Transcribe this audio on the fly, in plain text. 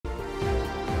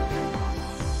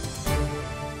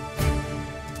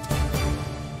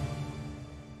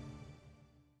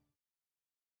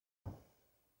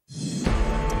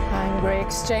Angry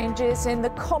exchanges in the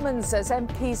Commons as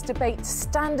MPs debate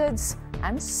standards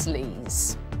and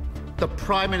sleaze. The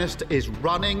Prime Minister is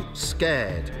running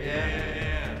scared.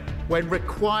 When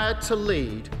required to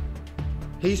lead,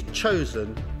 he's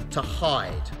chosen to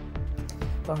hide.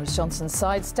 Boris Johnson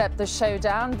sidestepped the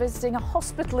showdown, visiting a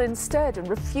hospital instead and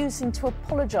refusing to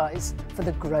apologise for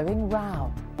the growing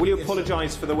row. Will you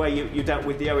apologise for the way you dealt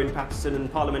with the Owen Paterson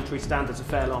and Parliamentary Standards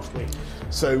affair last week?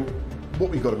 So what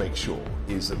we've got to make sure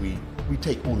is that we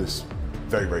take all this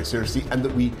very, very seriously and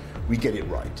that we get it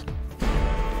right.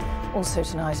 Also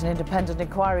tonight, an independent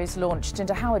inquiry is launched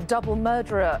into how a double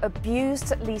murderer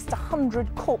abused at least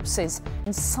 100 corpses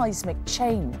in seismic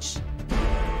change.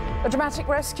 A dramatic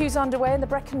rescue's underway in the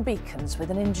Brecon Beacons with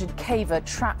an injured caver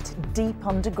trapped deep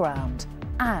underground.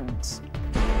 And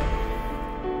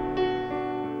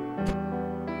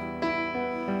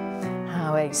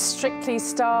how a Strictly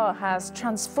star has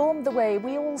transformed the way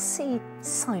we all see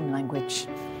sign language.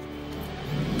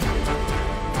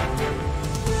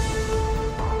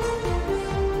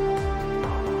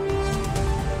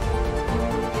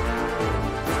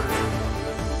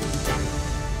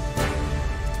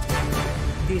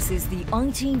 This is the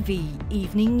ITV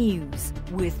Evening News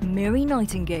with Mary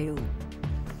Nightingale.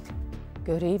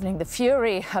 Good evening. The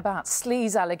fury about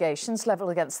sleaze allegations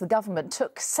levelled against the government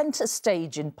took centre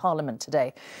stage in Parliament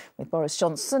today, with Boris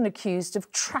Johnson accused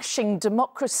of trashing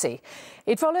democracy.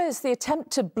 It follows the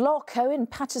attempt to block Owen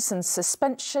Paterson's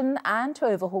suspension and to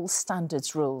overhaul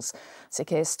standards rules. Sir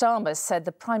Keir Starmer said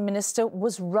the Prime Minister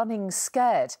was running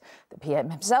scared. The PM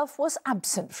himself was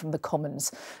absent from the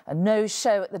Commons. A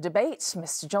no-show at the debate,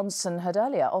 Mr Johnson had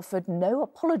earlier offered no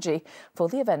apology for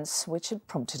the events which had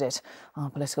prompted it.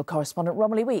 Our political correspondent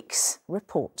Romilly Weeks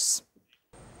reports.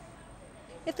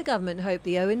 If the government hoped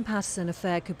the Owen Paterson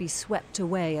affair could be swept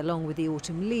away along with the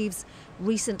autumn leaves,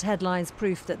 recent headlines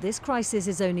proof that this crisis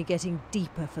is only getting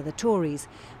deeper for the Tories,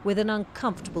 with an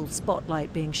uncomfortable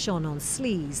spotlight being shone on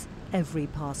sleaze every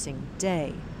passing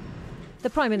day. The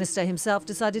Prime Minister himself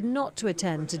decided not to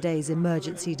attend today's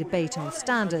emergency debate on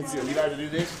standards.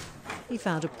 He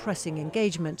found a pressing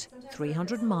engagement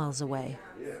 300 miles away.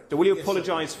 So will you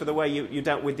apologise for the way you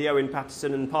dealt with the Owen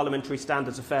Paterson and Parliamentary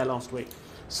Standards affair last week?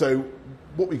 So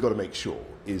what we've got to make sure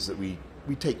is that we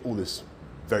take all this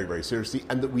very, very seriously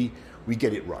and that we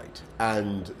get it right.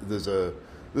 And there's a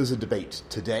debate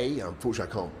today.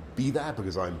 Unfortunately, I can't be there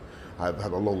because I've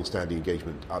had a long-standing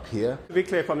engagement up here. To be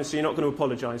clear, Prime Minister, you're not going to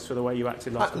apologise for the way you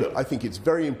acted last week? Look, I think it's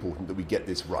very important that we get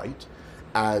this right,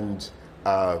 and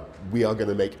we are going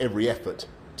to make every effort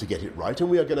to get it right, and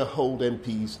we are going to hold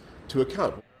MPs to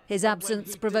account. His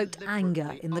absence provoked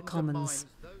anger in the Commons.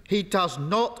 He does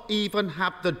not even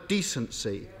have the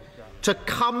decency to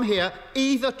come here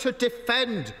either to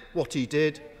defend what he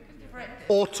did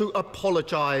or to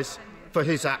apologise for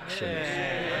his actions.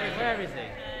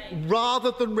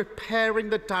 Rather than repairing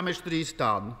the damage that he's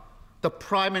done, the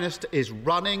Prime Minister is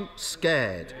running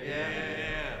scared.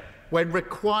 When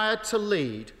required to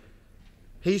lead,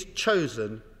 he's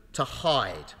chosen to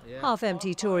hide.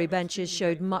 Half-empty Tory benches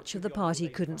showed much of the party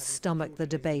couldn't stomach the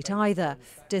debate either.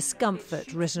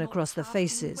 Discomfort written across the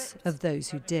faces of those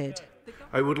who did.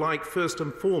 I would like first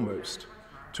and foremost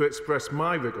to express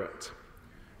my regret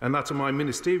and that of my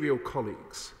ministerial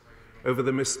colleagues over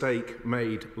the mistake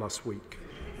made last week.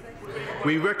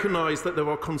 We recognise that there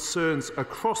are concerns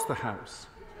across the House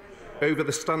over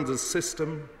the standards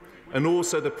system and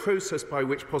also the process by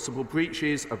which possible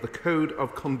breaches of the Code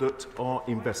of Conduct are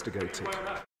investigated.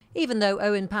 Even though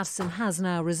Owen Paterson has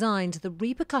now resigned, the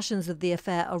repercussions of the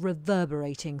affair are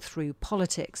reverberating through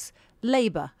politics.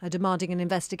 Labour are demanding an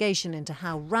investigation into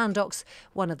how Randox,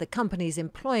 one of the companies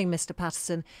employing Mr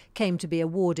Paterson, came to be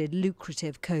awarded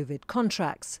lucrative COVID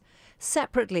contracts.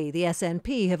 Separately, the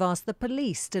SNP have asked the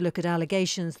police to look at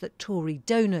allegations that Tory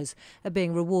donors are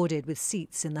being rewarded with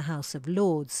seats in the House of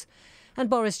Lords. And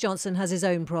Boris Johnson has his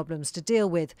own problems to deal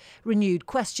with, renewed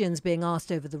questions being asked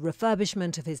over the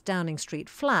refurbishment of his Downing Street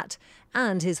flat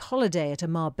and his holiday at a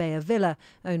Marbella villa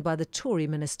owned by the Tory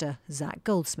minister Zac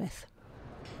Goldsmith.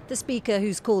 The Speaker,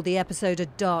 who's called the episode a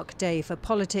dark day for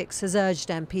politics, has urged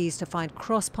MPs to find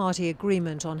cross-party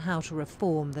agreement on how to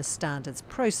reform the standards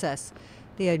process.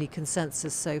 The only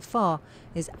consensus so far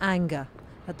is anger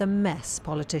at the mess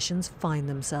politicians find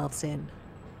themselves in.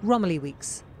 Romilly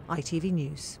Weeks, ITV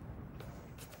News.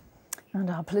 And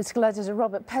our political editor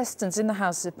Robert Peston's in the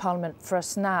House of Parliament for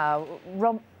us now.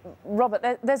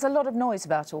 Robert, there's a lot of noise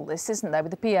about all this, isn't there,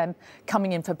 with the PM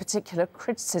coming in for particular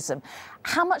criticism.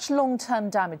 How much long-term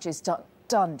damage is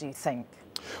done, do you think?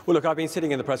 Well, look, I've been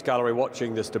sitting in the press gallery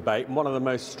watching this debate, and one of the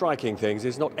most striking things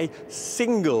is not a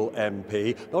single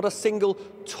MP, not a single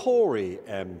Tory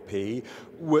MP,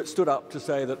 stood up to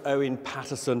say that Owen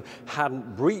Paterson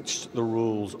hadn't breached the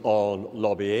rules on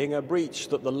lobbying, a breach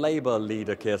that the Labour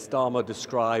leader Keir Starmer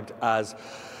described as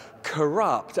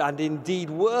corrupt, and indeed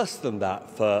worse than that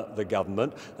for the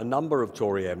government. A number of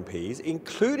Tory MPs,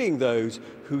 including those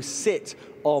who sit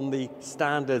on the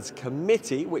Standards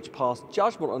Committee, which passed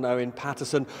judgment on Owen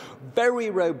Paterson, very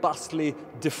robustly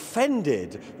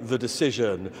defended the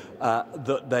decision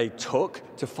that they took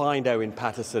to find Owen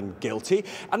Paterson guilty.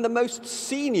 And the most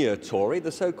senior Tory,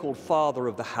 the so-called father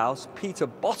of the House, Peter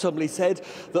Bottomley, said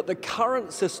that the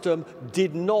current system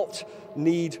did not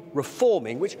need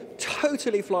reforming, which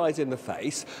totally flies in the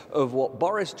face of what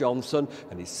Boris Johnson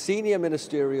and his senior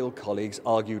ministerial colleagues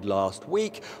argued last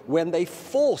week when they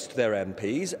forced their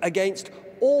MPs against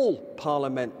all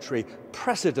parliamentary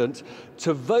precedent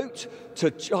to vote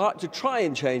to try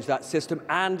and change that system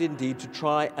and indeed to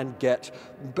try and get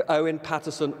Owen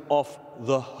Paterson off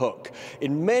the hook.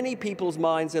 In many people's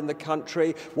minds in the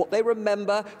country, what they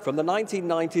remember from the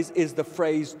 1990s is the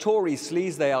phrase Tory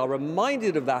sleaze. They are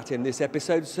reminded of that in this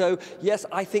episode. So, yes,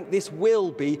 I think this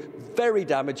will be very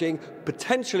damaging,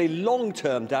 potentially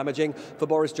long-term damaging for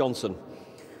Boris Johnson.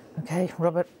 OK,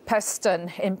 Robert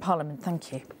Peston in Parliament.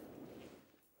 Thank you.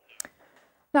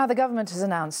 Now, the government has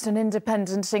announced an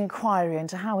independent inquiry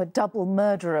into how a double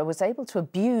murderer was able to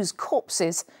abuse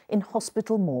corpses in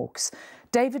hospital morgues.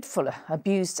 David Fuller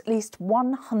abused at least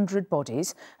 100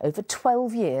 bodies over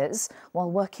 12 years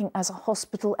while working as a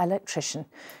hospital electrician.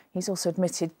 He's also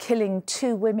admitted killing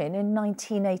 2 women in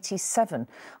 1987.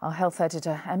 Our health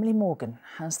editor, Emily Morgan,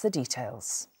 has the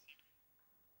details.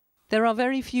 There are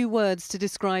very few words to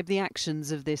describe the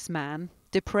actions of this man.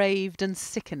 Depraved and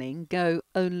sickening go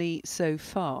only so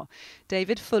far.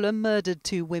 David Fuller murdered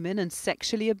 2 women and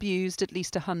sexually abused at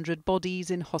least 100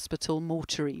 bodies in hospital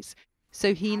mortuaries.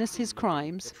 So heinous his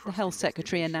crimes, the Health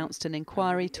Secretary announced an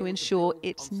inquiry to ensure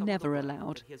it's never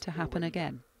allowed to happen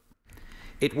again.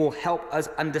 It will help us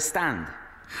understand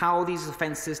how these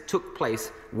offences took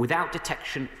place without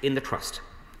detection in the Trust,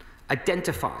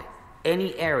 identify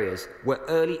any areas where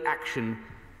early action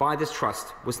by this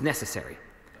Trust was necessary,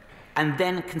 and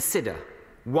then consider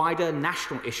wider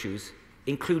national issues,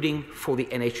 including for the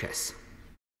NHS.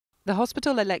 The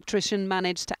hospital electrician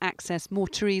managed to access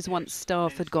mortuaries once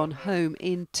staff had gone home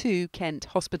in 2 Kent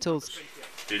hospitals.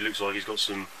 It looks like he's got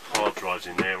some hard drives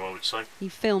in there, I would say. He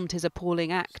filmed his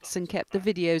appalling acts and kept the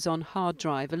videos on hard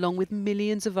drive, along with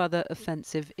millions of other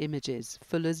offensive images.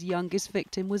 Fuller's youngest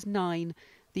victim was 9,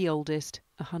 the oldest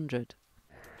 100.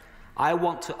 I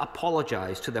want to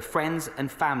apologise to the friends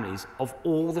and families of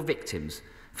all the victims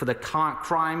for the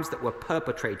crimes that were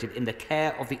perpetrated in the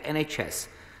care of the NHS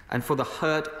and for the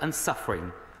hurt and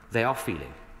suffering they are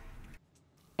feeling.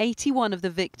 81 of the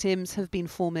victims have been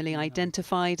formally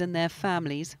identified, and their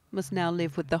families must now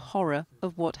live with the horror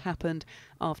of what happened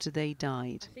after they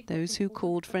died. Those who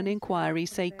called for an inquiry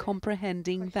say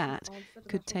comprehending that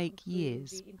could take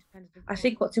years. I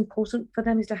think what's important for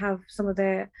them is to have some of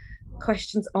their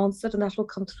questions answered, and that will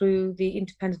come through the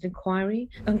independent inquiry.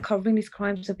 Uncovering these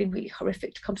crimes have been really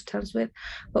horrific to come to terms with,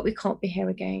 but we can't be here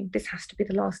again. This has to be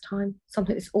the last time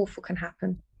something this awful can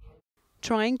happen.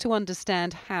 Trying to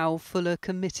understand how Fuller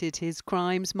committed his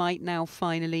crimes might now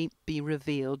finally be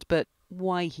revealed, but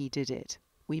why he did it,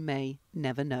 we may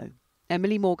never know.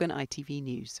 Emily Morgan, ITV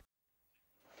News.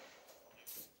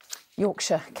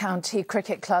 Yorkshire County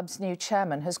Cricket Club's new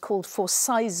chairman has called for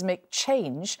seismic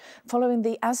change following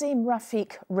the Azim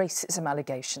Rafiq racism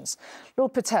allegations.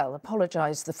 Lord Patel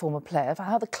apologised to the former player for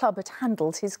how the club had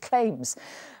handled his claims.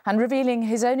 And revealing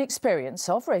his own experience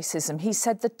of racism, he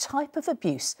said the type of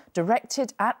abuse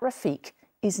directed at Rafiq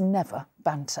is never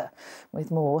banter.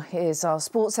 With more, here's our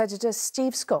sports editor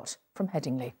Steve Scott from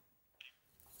Headingley.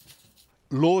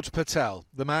 Lord Patel,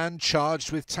 the man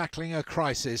charged with tackling a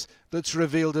crisis that's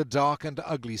revealed a dark and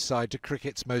ugly side to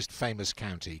cricket's most famous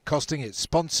county, costing its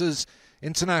sponsors,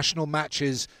 international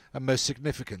matches and, most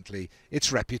significantly,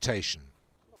 its reputation.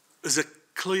 There's a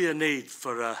clear need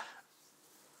for a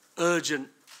urgent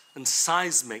and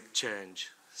seismic change,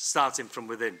 starting from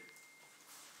within.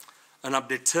 And I'm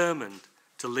determined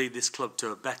to lead this club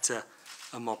to a better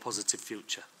and more positive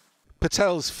future.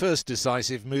 Patel's first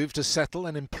decisive move to settle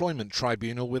an employment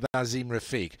tribunal with Azim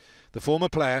Rafiq, the former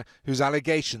player whose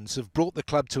allegations have brought the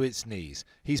club to its knees.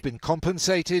 He's been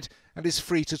compensated and is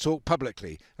free to talk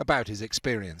publicly about his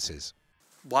experiences.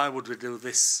 Why would we do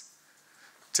this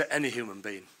to any human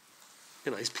being?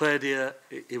 You know, he's played here,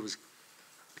 he was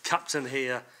captain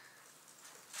here.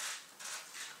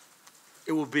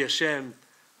 It would be a shame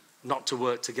not to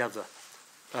work together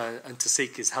and to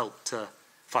seek his help to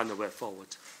find a way forward.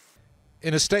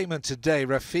 In a statement today,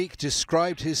 Rafiq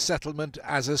described his settlement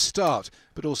as a start,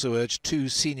 but also urged 2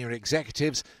 senior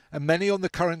executives and many on the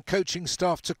current coaching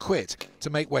staff to quit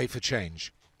to make way for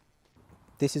change.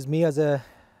 This is me as a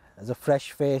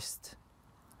fresh-faced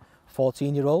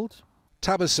 14-year-old.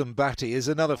 Tabassum Bhatti is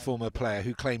another former player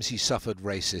who claims he suffered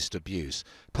racist abuse.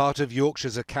 Part of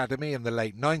Yorkshire's academy in the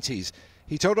late 90s,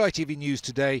 he told ITV News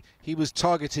today he was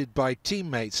targeted by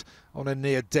teammates on a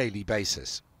near daily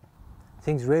basis.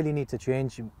 Things really need to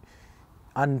change,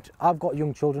 and I've got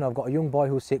young children. I've got a young boy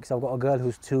who's 6, I've got a girl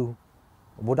who's 2.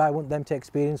 Would I want them to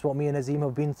experience what me and Azim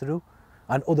have been through,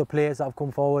 and other players that have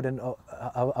come forward and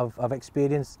have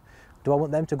experienced? Do I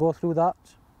want them to go through that?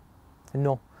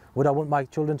 No. Would I want my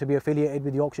children to be affiliated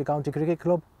with Yorkshire County Cricket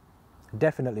Club?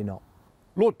 Definitely not.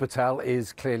 Lord Patel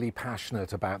is clearly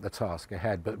passionate about the task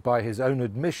ahead, but by his own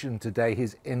admission today,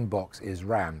 his inbox is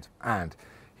rammed, and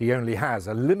he only has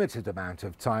a limited amount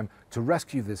of time to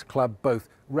rescue this club, both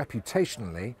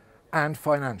reputationally and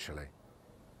financially.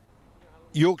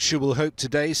 Yorkshire will hope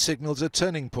today signals a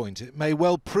turning point. It may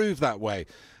well prove that way,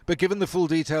 but given the full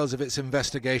details of its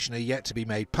investigation are yet to be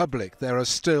made public, there are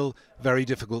still very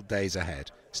difficult days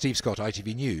ahead. Steve Scott,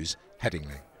 ITV News,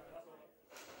 Headingley.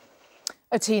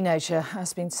 A teenager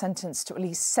has been sentenced to at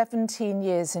least 17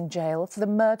 years in jail for the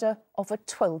murder of a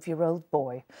 12-year-old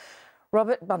boy.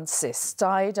 Robert Buncis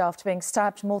died after being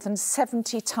stabbed more than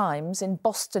 70 times in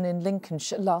Boston in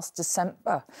Lincolnshire last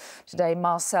December. Today,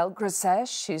 Marcel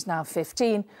Grzesh, who's now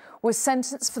 15, was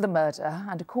sentenced for the murder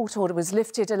and a court order was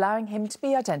lifted allowing him to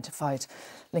be identified.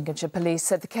 Lincolnshire police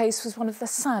said the case was one of the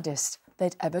saddest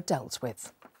they'd ever dealt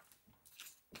with.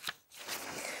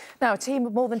 Now, a team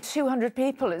of more than 200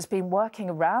 people has been working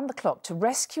around the clock to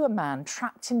rescue a man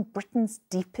trapped in Britain's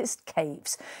deepest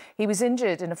caves. He was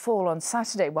injured in a fall on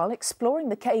Saturday while exploring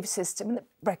the cave system in the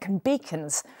Brecon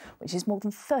Beacons, which is more than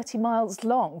 30 miles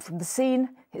long. From the scene,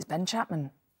 here's Ben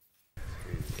Chapman.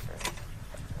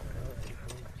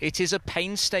 It is a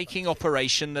painstaking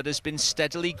operation that has been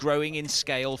steadily growing in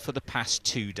scale for the past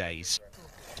 2 days.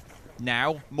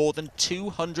 Now, more than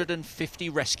 250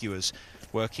 rescuers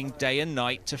working day and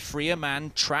night to free a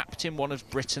man trapped in one of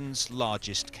Britain's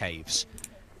largest caves.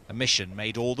 A mission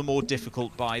made all the more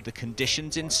difficult by the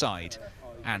conditions inside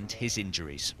and his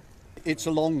injuries. It's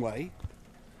a long way.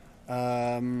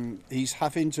 He's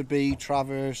having to be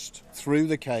traversed through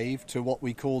the cave to what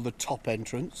we call the top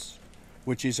entrance,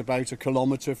 which is about 1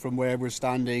 kilometre from where we're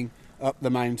standing up the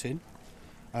mountain.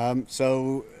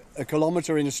 So 1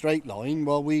 kilometre in a straight line,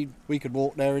 well, we could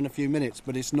walk there in a few minutes,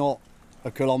 but it's not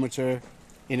 1 kilometre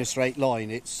in a straight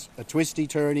line. It's a twisty,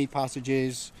 turny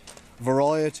passages,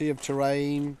 variety of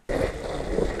terrain.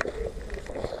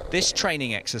 This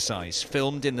training exercise,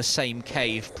 filmed in the same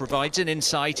cave, provides an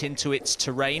insight into its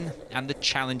terrain and the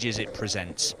challenges it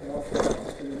presents.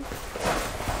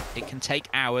 It can take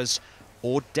hours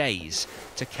or days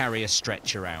to carry a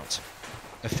stretcher out.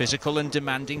 A physical and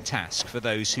demanding task for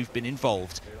those who've been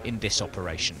involved in this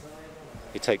operation.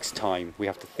 It takes time. We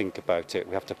have to think about it.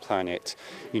 We have to plan it.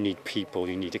 You need people.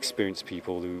 You need experienced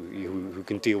people who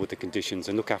can deal with the conditions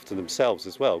and look after themselves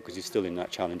as well, because you're still in that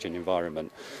challenging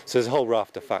environment. So there's a whole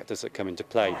raft of factors that come into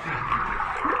play.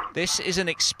 This is an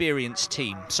experienced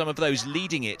team. Some of those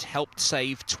leading it helped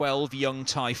save 12 young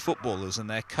Thai footballers and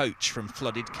their coach from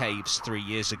flooded caves 3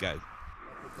 years ago.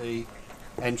 The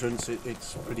entrance,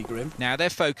 it's pretty grim. Now their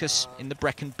focus in the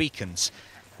Brecon Beacons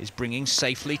is bringing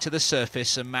safely to the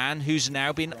surface a man who's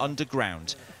now been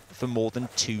underground for more than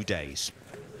 2 days.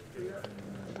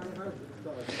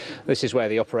 This is where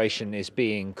the operation is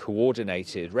being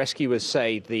coordinated. Rescuers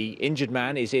say the injured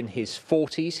man is in his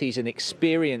 40s. He's an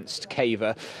experienced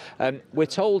caver. We're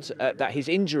told that his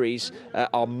injuries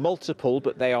are multiple,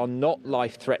 but they are not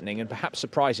life-threatening. And perhaps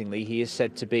surprisingly, he is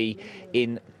said to be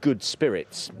in good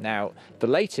spirits. Now, the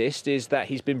latest is that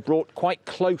he's been brought quite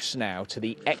close now to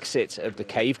the exit of the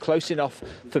cave, close enough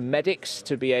for medics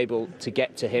to be able to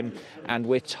get to him. And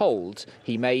we're told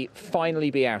he may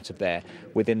finally be out of there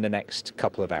within the next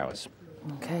couple of hours.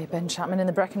 OK, Ben Chapman in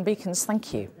the Brecon Beacons,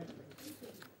 thank you.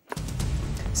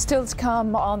 Still to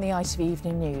come on the ITV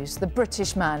Evening News, the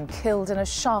British man killed in a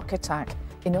shark attack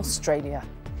in Australia.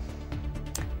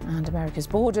 And America's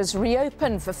borders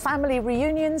reopen for family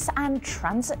reunions and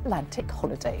transatlantic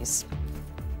holidays.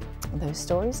 Those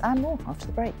stories and more after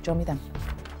the break. Join me then.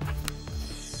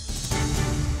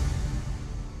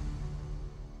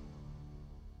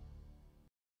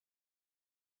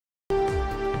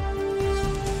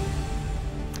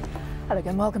 Hello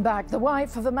again, welcome back. The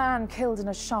wife of a man killed in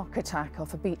a shark attack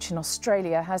off a beach in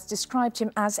Australia has described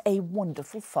him as a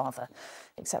wonderful father.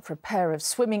 Except for a pair of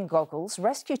swimming goggles,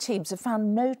 rescue teams have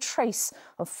found no trace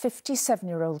of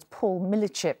 57-year-old Paul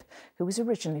Millichip, who was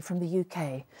originally from the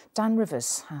UK. Dan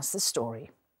Rivers has the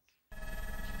story.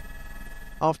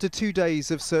 After 2 days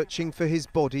of searching for his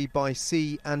body by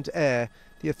sea and air,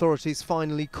 the authorities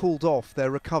finally called off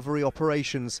their recovery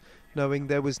operations, knowing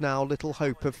there was now little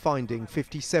hope of finding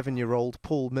 57-year-old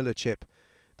Paul Millichip.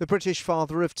 The British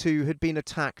father of two had been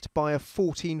attacked by a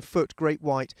 14-foot great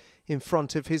white in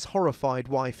front of his horrified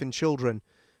wife and children.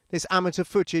 This amateur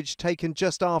footage taken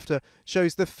just after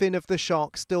shows the fin of the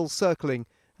shark still circling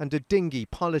and a dinghy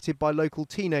piloted by local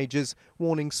teenagers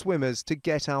warning swimmers to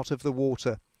get out of the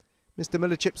water. Mr.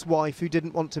 Millichip's wife, who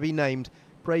didn't want to be named,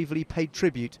 bravely paid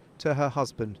tribute to her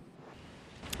husband.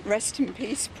 Rest in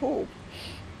peace, Paul.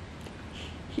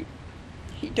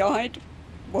 He died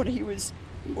what he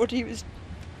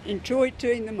enjoyed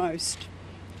doing the most,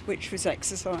 which was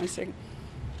exercising.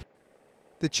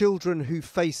 The children who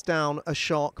faced down a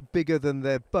shark bigger than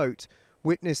their boat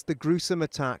witnessed the gruesome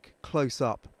attack close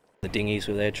up. The dinghies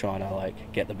were there trying to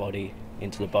get the body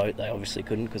into the boat. They obviously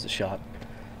couldn't because the shark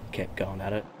kept going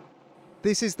at it.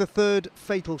 This is the third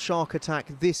fatal shark attack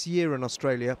this year in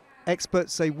Australia.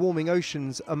 Experts say warming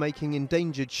oceans are making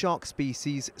endangered shark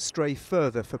species stray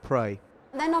further for prey.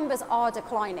 Their numbers are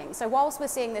declining, so whilst we're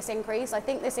seeing this increase, I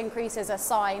think this increase is a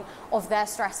sign of their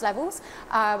stress levels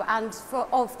and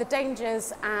of the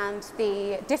dangers and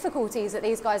the difficulties that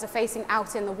these guys are facing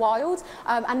out in the wild,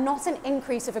 and not an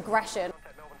increase of aggression.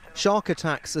 Shark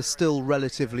attacks are still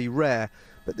relatively rare,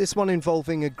 but this one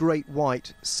involving a great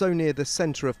white so near the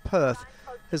centre of Perth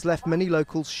has left many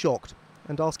locals shocked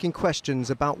and asking questions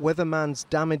about whether man's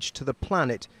damage to the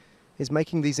planet is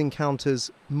making these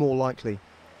encounters more likely.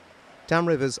 Dan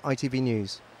Rivers, ITV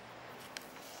News.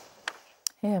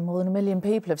 Yeah, more than 1 million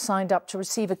people have signed up to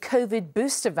receive a COVID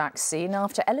booster vaccine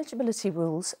after eligibility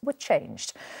rules were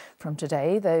changed. From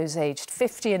today, those aged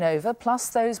 50 and over, plus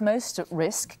those most at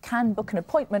risk, can book an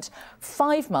appointment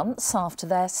 5 months after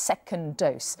their second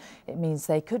dose. It means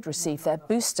they could receive their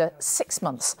booster 6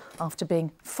 months after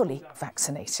being fully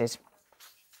vaccinated.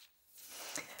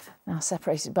 Now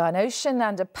separated by an ocean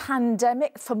and a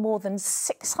pandemic for more than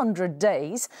 600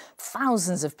 days,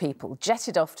 thousands of people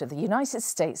jetted off to the United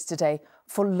States today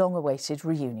for long-awaited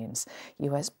reunions.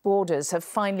 US borders have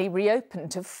finally reopened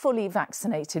to fully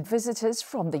vaccinated visitors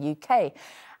from the UK.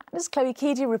 And as Chloe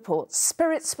Keedy reports,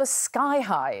 spirits were sky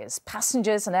high as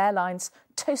passengers and airlines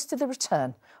toasted the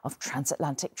return of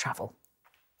transatlantic travel.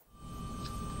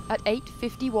 At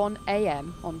 8:51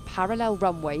 a.m. on parallel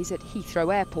runways at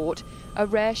Heathrow Airport, a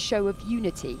rare show of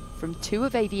unity from two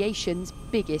of aviation's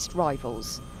biggest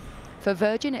rivals. For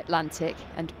Virgin Atlantic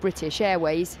and British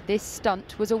Airways, this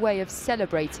stunt was a way of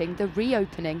celebrating the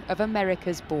reopening of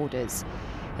America's borders.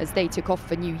 As they took off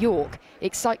for New York,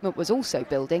 excitement was also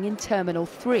building in Terminal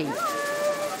 3.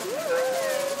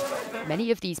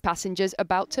 Many of these passengers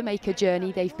about to make a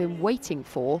journey they've been waiting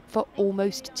for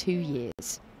almost 2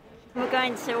 years. We're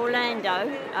going to Orlando.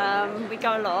 We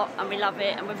go a lot and we love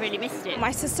it and we've really missed it.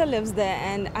 My sister lives there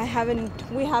and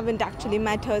we haven't actually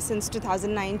met her since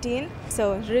 2019.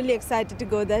 So really excited to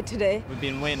go there today. We've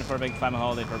been waiting for a big family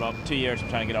holiday for about 2 years. We're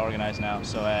trying to get it organised now.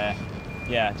 So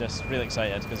yeah, just really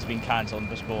excited because it's been cancelled and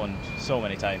postponed so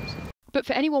many times. But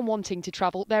for anyone wanting to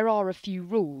travel, there are a few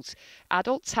rules.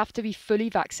 Adults have to be fully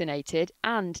vaccinated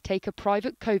and take a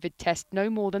private COVID test no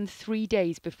more than 3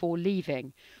 days before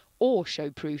leaving, or show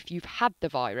proof you've had the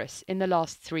virus in the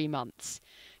last 3 months.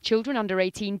 Children under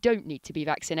 18 don't need to be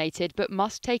vaccinated, but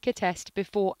must take a test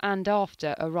before and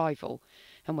after arrival.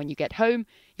 And when you get home,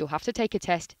 you'll have to take a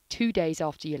test 2 days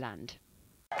after you land.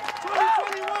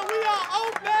 2021, we are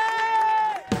open!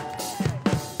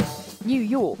 New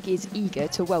York is eager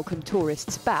to welcome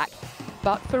tourists back,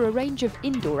 but for a range of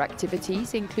indoor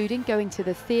activities, including going to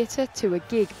the theatre, to a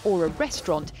gig or a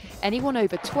restaurant, anyone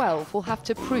over 12 will have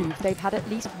to prove they've had at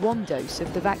least 1 dose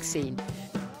of the vaccine.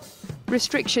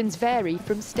 Restrictions vary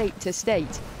from state to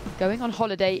state. Going on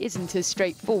holiday isn't as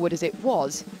straightforward as it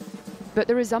was. But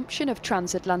the resumption of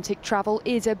transatlantic travel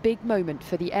is a big moment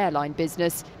for the airline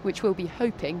business, which will be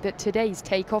hoping that today's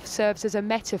takeoff serves as a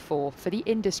metaphor for the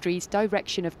industry's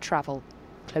direction of travel.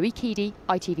 Chloe Keedy,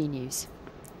 ITV News.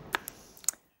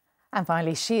 And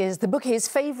finally, she is the bookies'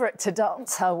 favourite to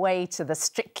dance her way to the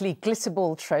Strictly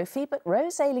Glitterball trophy, but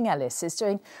Rose Ayling-Ellis is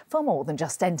doing far more than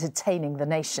just entertaining the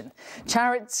nation.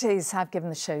 Charities have given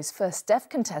the show's first deaf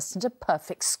contestant a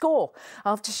perfect score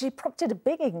after she prompted a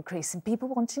big increase in people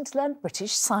wanting to learn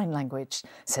British Sign Language.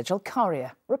 Sejal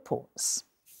Karia reports.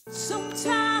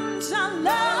 Sometimes I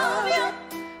love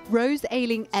you. Rose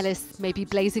Ayling-Ellis may be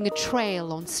blazing a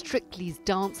trail on Strictly's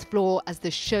dance floor as the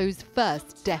show's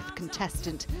first deaf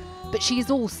contestant, but she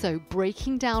is also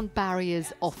breaking down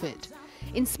barriers offered,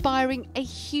 inspiring a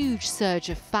huge surge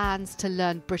of fans to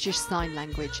learn British Sign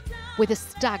Language, with a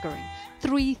staggering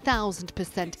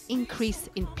 3,000% increase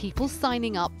in people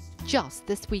signing up just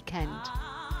this weekend.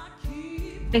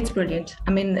 It's brilliant.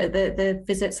 I mean, the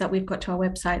visits that we've got to our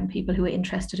website and people who are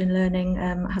interested in learning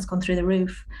has gone through the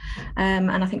roof.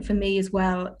 And I think for me as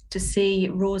well, to see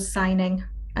Rose signing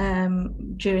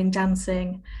during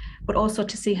dancing, but also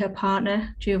to see her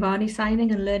partner, Giovanni,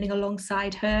 signing and learning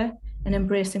alongside her and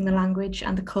embracing the language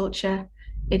and the culture,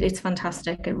 it's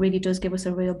fantastic. It really does give us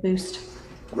a real boost.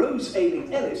 Rose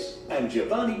Ayling-Ellis and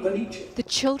Giovanni Bonici. The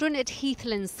children at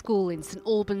Heathland School in St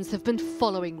Albans have been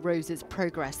following Rose's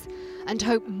progress and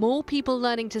hope more people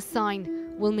learning to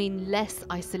sign will mean less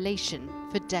isolation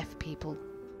for deaf people.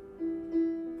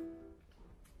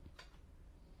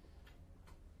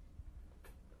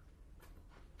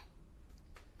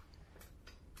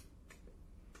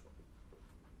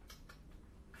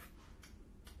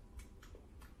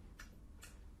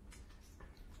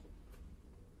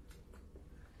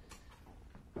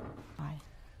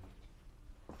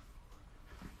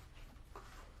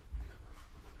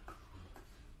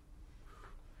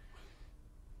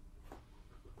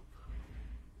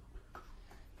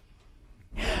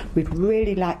 We'd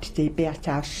really like to see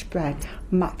BSL spread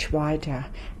much wider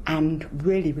and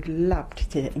really would love to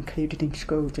see it included in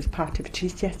schools as part of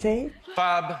GCSE.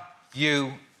 Fabulous.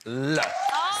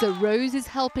 So Rose is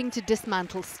helping to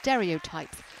dismantle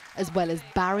stereotypes as well as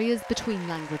barriers between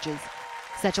languages.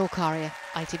 Sejal Karia,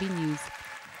 ITV News.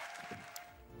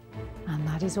 And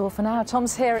that is all for now.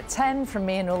 Tom's here at 10 from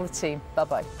me and all the team.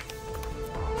 Bye-bye.